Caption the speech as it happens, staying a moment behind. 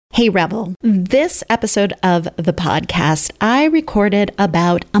Hey Rebel, this episode of the podcast I recorded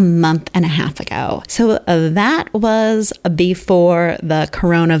about a month and a half ago. So that was before the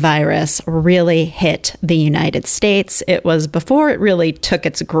coronavirus really hit the United States. It was before it really took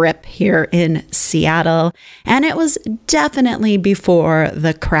its grip here in Seattle. And it was definitely before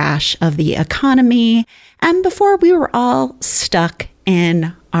the crash of the economy and before we were all stuck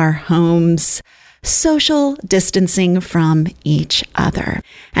in our homes, social distancing from each other.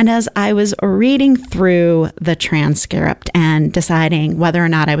 And as I was reading through the transcript and deciding whether or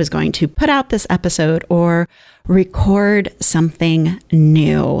not I was going to put out this episode or record something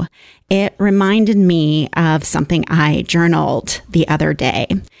new, it reminded me of something I journaled the other day.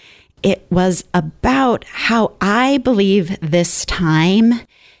 It was about how I believe this time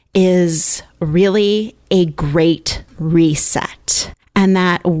is really a great reset. And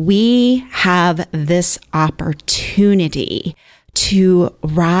that we have this opportunity to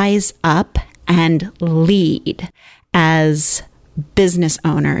rise up and lead as business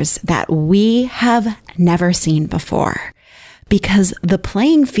owners that we have never seen before, because the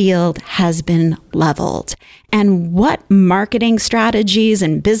playing field has been leveled. And what marketing strategies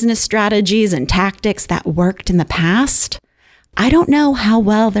and business strategies and tactics that worked in the past, I don't know how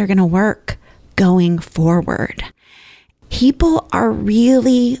well they're going to work going forward. People are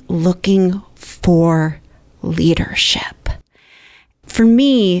really looking for leadership. For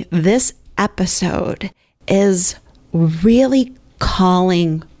me, this episode is really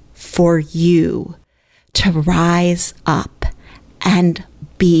calling for you to rise up and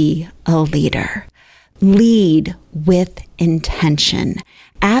be a leader. Lead with intention.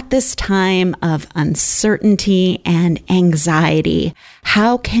 At this time of uncertainty and anxiety,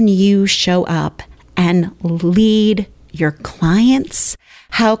 how can you show up and lead your clients?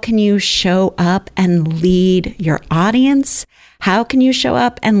 How can you show up and lead your audience? How can you show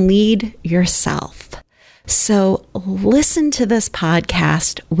up and lead yourself? So listen to this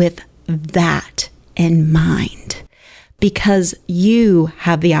podcast with that in mind, because you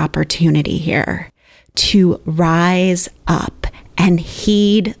have the opportunity here to rise up and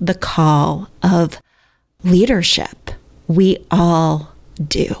heed the call of leadership. We all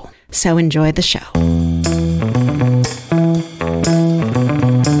do. So enjoy the show.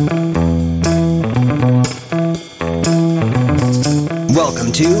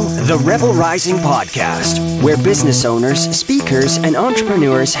 Welcome to the Rebel Rising Podcast, where business owners, speakers, and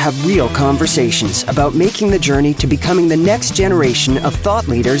entrepreneurs have real conversations about making the journey to becoming the next generation of thought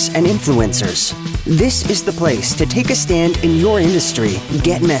leaders and influencers. This is the place to take a stand in your industry,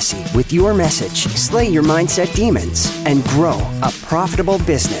 get messy with your message, slay your mindset demons, and grow a profitable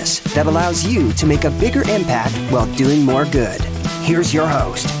business that allows you to make a bigger impact while doing more good. Here's your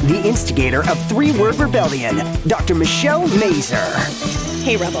host, the instigator of Three-Word Rebellion, Dr. Michelle Mazer.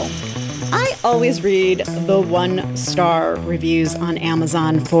 Hey Rebel, I always read the 1-star reviews on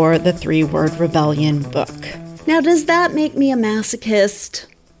Amazon for the Three-Word Rebellion book. Now, does that make me a masochist?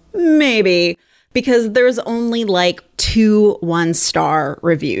 Maybe, because there's only like 2 1-star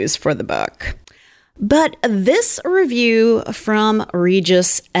reviews for the book. But this review from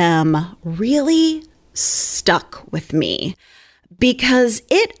Regis M. really stuck with me, because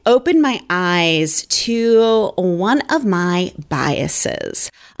it opened my eyes to one of my biases,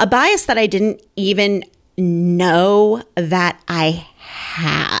 a bias that I didn't even know that I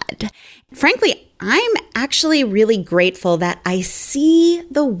had. Frankly, I'm actually really grateful that I see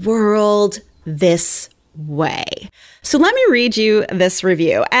the world this way. So let me read you this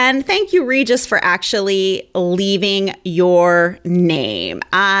review. And thank you, Regis, for actually leaving your name.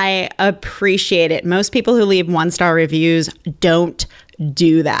 I appreciate it. Most people who leave 1-star reviews don't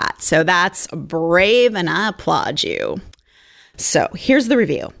do that. So that's brave and I applaud you. So here's the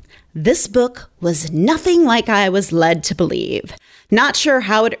review. This book was nothing like I was led to believe. Not sure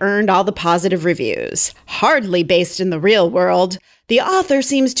how it earned all the positive reviews. Hardly based in the real world. The author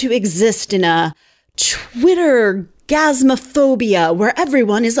seems to exist in a Twitter gasmophobia where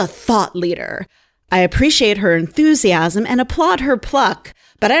everyone is a thought leader. I appreciate her enthusiasm and applaud her pluck,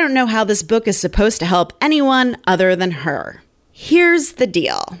 but I don't know how this book is supposed to help anyone other than her. Here's the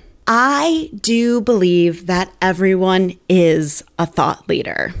deal. I do believe that everyone is a thought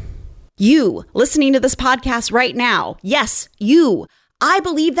leader. You listening to this podcast right now, yes, you. I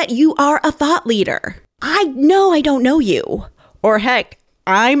believe that you are a thought leader. I know I don't know you. Or heck,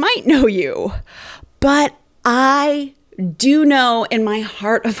 I might know you. But I do know in my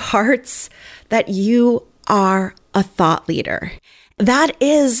heart of hearts that you are a thought leader. That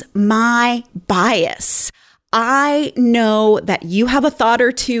is my bias. I know that you have a thought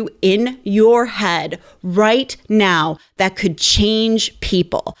or two in your head right now that could change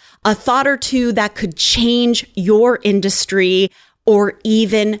people, a thought or two that could change your industry or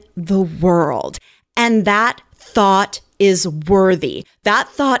even the world. And that thought is worthy. That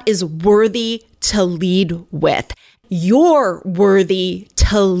thought is worthy to lead with. You're worthy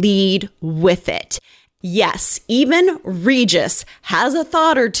to lead with it. Yes, even Regis has a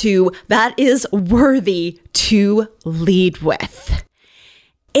thought or two that is worthy to lead with.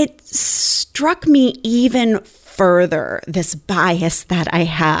 It struck me even further, this bias that I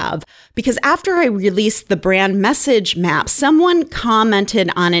have, because after I released the brand message map, someone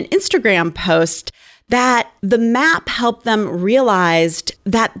commented on an Instagram post that the map helped them realize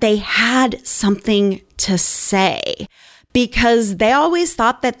that they had something to say, because they always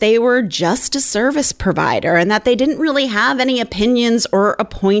thought that they were just a service provider and that they didn't really have any opinions or a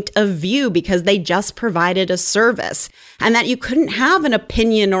point of view because they just provided a service, and that you couldn't have an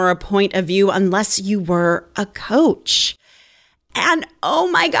opinion or a point of view unless you were a coach. And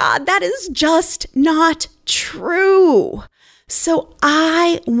oh my God, that is just not true. So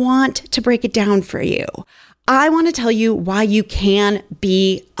I want to break it down for you. I want to tell you why you can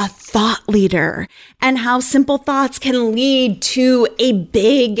be a thought leader and how simple thoughts can lead to a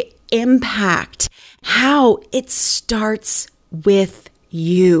big impact. How it starts with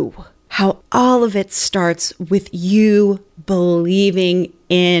you. How all of it starts with you believing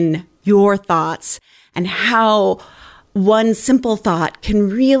in your thoughts, and how one simple thought can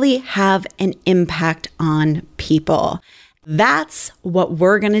really have an impact on people. That's what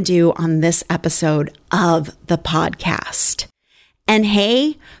we're going to do on this episode of the podcast. And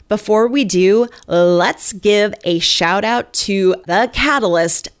hey, before we do, let's give a shout out to the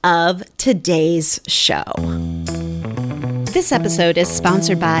catalyst of today's show. This episode is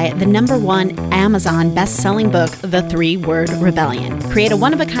sponsored by the #1 Amazon best-selling book, The 3-Word Rebellion. Create a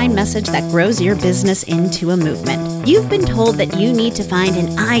one-of-a-kind message that grows your business into a movement. You've been told that you need to find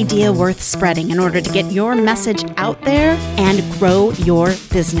an idea worth spreading in order to get your message out there and grow your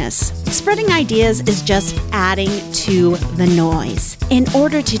business. Spreading ideas is just adding to the noise. In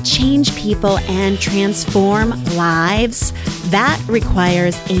order to change people and transform lives, that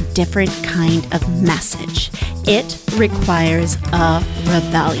requires a different kind of message. It requires a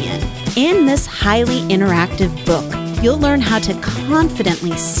rebellion. In this highly interactive book, you'll learn how to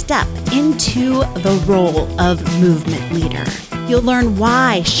confidently step into the role of movement leader. You'll learn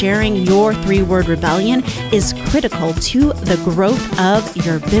why sharing your 3-word rebellion is critical to the growth of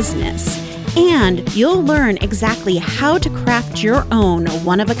your business. And you'll learn exactly how to craft your own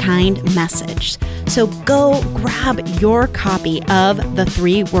one-of-a-kind message. So go grab your copy of the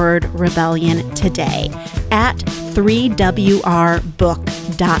 3-Word Rebellion today at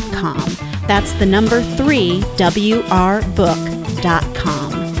 3wrbook.com. That's the number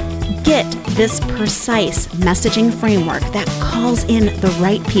 3wrbook.com. Get this precise messaging framework that calls in the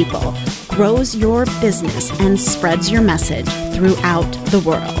right people, grows your business, and spreads your message throughout the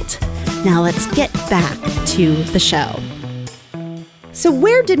world. Now let's get back to the show. So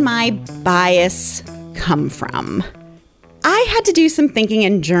where did my bias come from? I had to do some thinking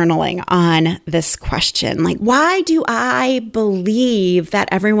and journaling on this question. Like, why do I believe that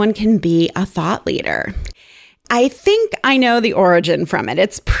everyone can be a thought leader? I think I know the origin from it.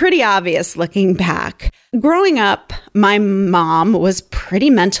 It's pretty obvious looking back. Growing up, my mom was pretty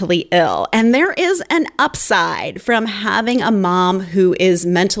mentally ill, and there is an upside from having a mom who is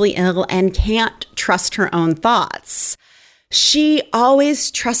mentally ill and can't trust her own thoughts. She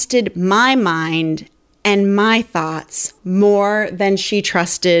always trusted my mind and my thoughts more than she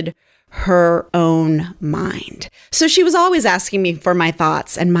trusted her own mind. So she was always asking me for my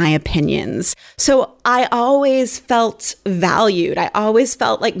thoughts and my opinions. So I always felt valued. I always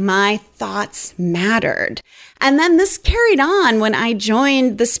felt like my thoughts mattered. And then this carried on when I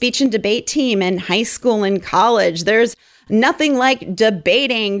joined the speech and debate team in high school and college. There's nothing like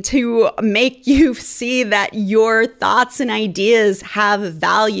debating to make you see that your thoughts and ideas have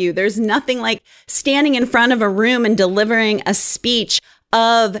value. There's nothing like standing in front of a room and delivering a speech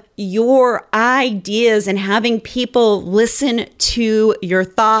of your ideas and having people listen to your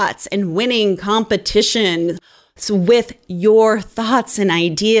thoughts and winning competitions with your thoughts and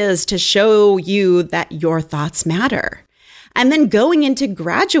ideas to show you that your thoughts matter. And then going into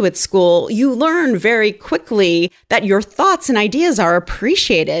graduate school, you learn very quickly that your thoughts and ideas are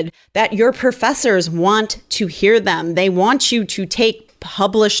appreciated, that your professors want to hear them. They want you to take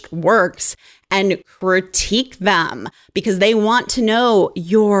published works and critique them because they want to know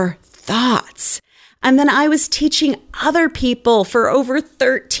your thoughts. And then I was teaching other people for over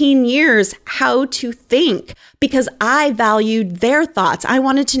 13 years how to think because I valued their thoughts. I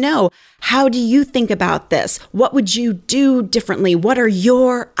wanted to know, how do you think about this? What would you do differently? What are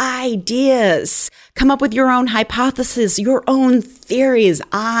your ideas? Come up with your own hypotheses, your own theories.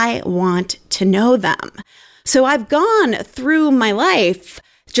 I want to know them. So I've gone through my life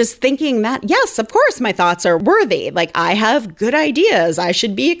just thinking that, yes, of course, my thoughts are worthy. Like, I have good ideas. I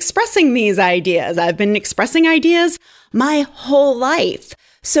should be expressing these ideas. I've been expressing ideas my whole life.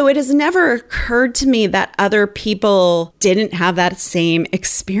 So it has never occurred to me that other people didn't have that same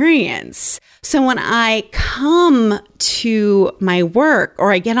experience. So when I come to my work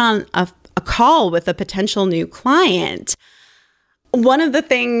or I get on a call with a potential new client, one of the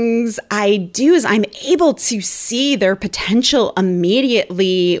things I do is I'm able to see their potential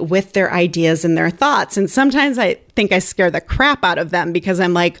immediately with their ideas and their thoughts. And sometimes I think I scare the crap out of them because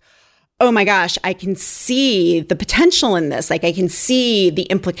I'm like, oh my gosh, I can see the potential in this. Like, I can see the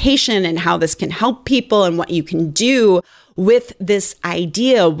implication and how this can help people and what you can do with this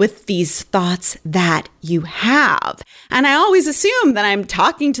idea, with these thoughts that you have. And I always assume that I'm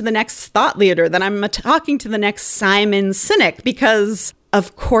talking to the next thought leader, that I'm talking to the next Simon Sinek, because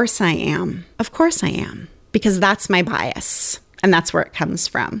of course I am. Of course I am. Because that's my bias. And that's where it comes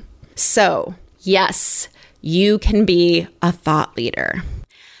from. So, yes, you can be a thought leader.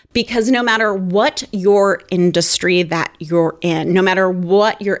 Because no matter what your industry that you're in, no matter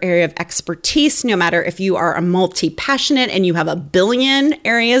what your area of expertise, no matter if you are a multi-passionate and you have a billion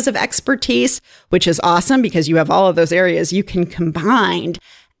areas of expertise, which is awesome because you have all of those areas you can combine,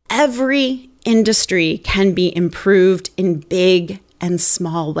 every industry can be improved in big and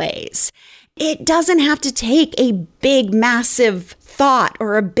small ways. It doesn't have to take a big, massive thought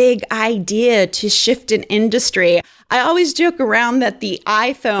or a big idea to shift an industry. I always joke around that the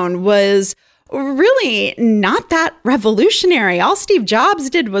iPhone was really not that revolutionary. All Steve Jobs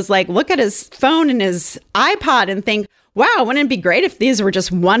did was like look at his phone and his iPod and think, wow, wouldn't it be great if these were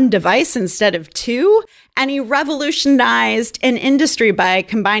just one device instead of two? And he revolutionized an industry by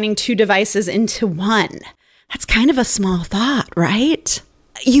combining two devices into one. That's kind of a small thought, right?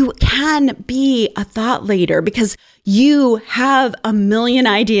 You can be a thought leader because you have a million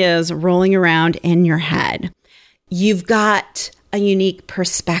ideas rolling around in your head. You've got a unique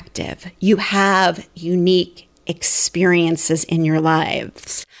perspective. You have unique experiences in your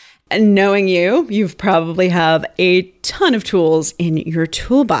lives. And knowing you probably have a ton of tools in your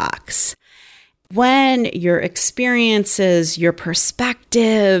toolbox. When your experiences, your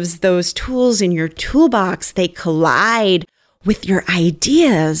perspectives, those tools in your toolbox, they collide with your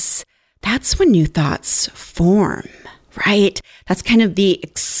ideas, that's when new thoughts form, right? That's kind of the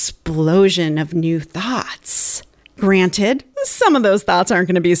explosion of new thoughts. Granted, some of those thoughts aren't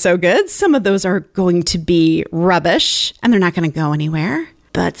going to be so good. Some of those are going to be rubbish and they're not going to go anywhere.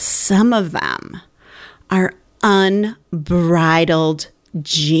 But some of them are unbridled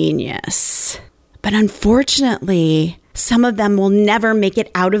genius. But unfortunately, some of them will never make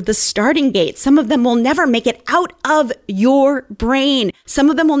it out of the starting gate. Some of them will never make it out of your brain. Some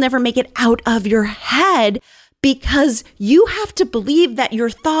of them will never make it out of your head because you have to believe that your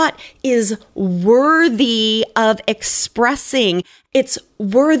thought is worthy of expressing. It's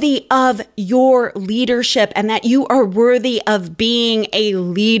worthy of your leadership and that you are worthy of being a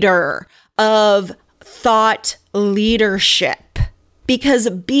leader, of thought leadership. Because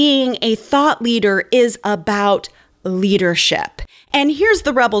being a thought leader is about leadership. And here's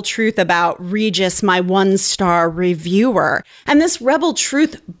the rebel truth about Regis, my 1-star reviewer. And this rebel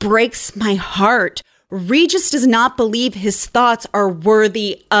truth breaks my heart. Regis does not believe his thoughts are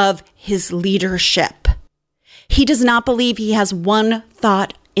worthy of his leadership. He does not believe he has one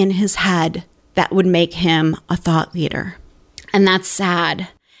thought in his head that would make him a thought leader. And that's sad.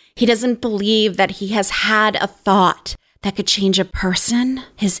 He doesn't believe that he has had a thought that could change a person,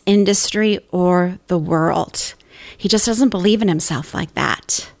 his industry, or the world. He just doesn't believe in himself like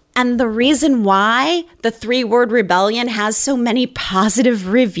that. And the reason why the 3-Word Rebellion has so many positive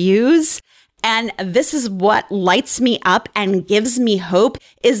reviews, and this is what lights me up and gives me hope,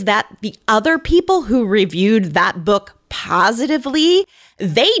 is that the other people who reviewed that book positively,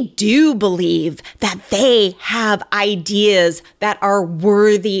 they do believe that they have ideas that are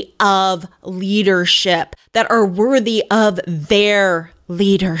worthy of leadership, that are worthy of their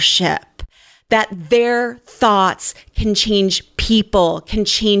leadership. That their thoughts can change people, can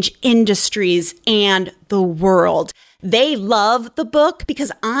change industries and the world. They love the book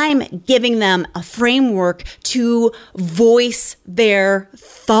because I'm giving them a framework to voice their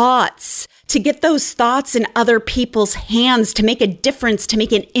thoughts, to get those thoughts in other people's hands, to make a difference, to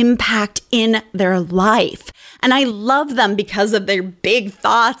make an impact in their life. And I love them because of their big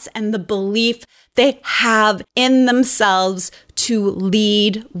thoughts and the belief they have in themselves to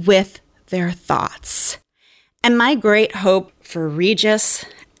lead with their thoughts. And my great hope for Regis,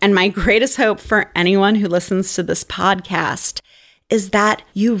 and my greatest hope for anyone who listens to this podcast, is that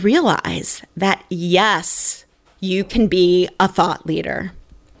you realize that, yes, you can be a thought leader.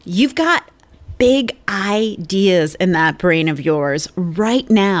 You've got big ideas in that brain of yours right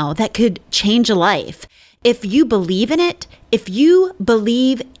now that could change a life. If you believe in it, if you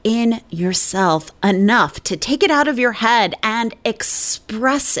believe in yourself enough to take it out of your head and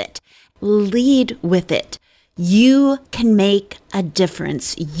express it, lead with it, you can make a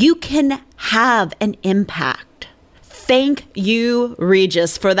difference. You can have an impact. Thank you,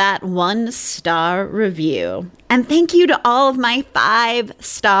 Regis, for that 1-star review. And thank you to all of my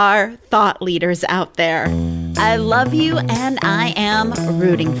 5-star thought leaders out there. I love you and I am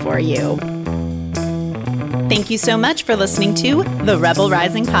rooting for you. Thank you so much for listening to the Rebel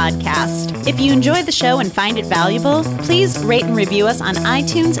Rising Podcast. If you enjoy the show and find it valuable, please rate and review us on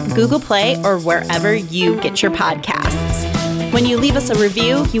iTunes, Google Play, or wherever you get your podcasts. When you leave us a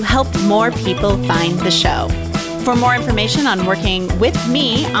review, you help more people find the show. For more information on working with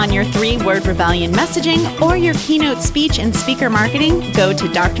me on your 3-word rebellion messaging or your keynote speech and speaker marketing, go to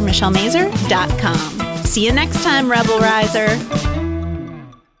drmichellemazur.com. See you next time, Rebel Riser.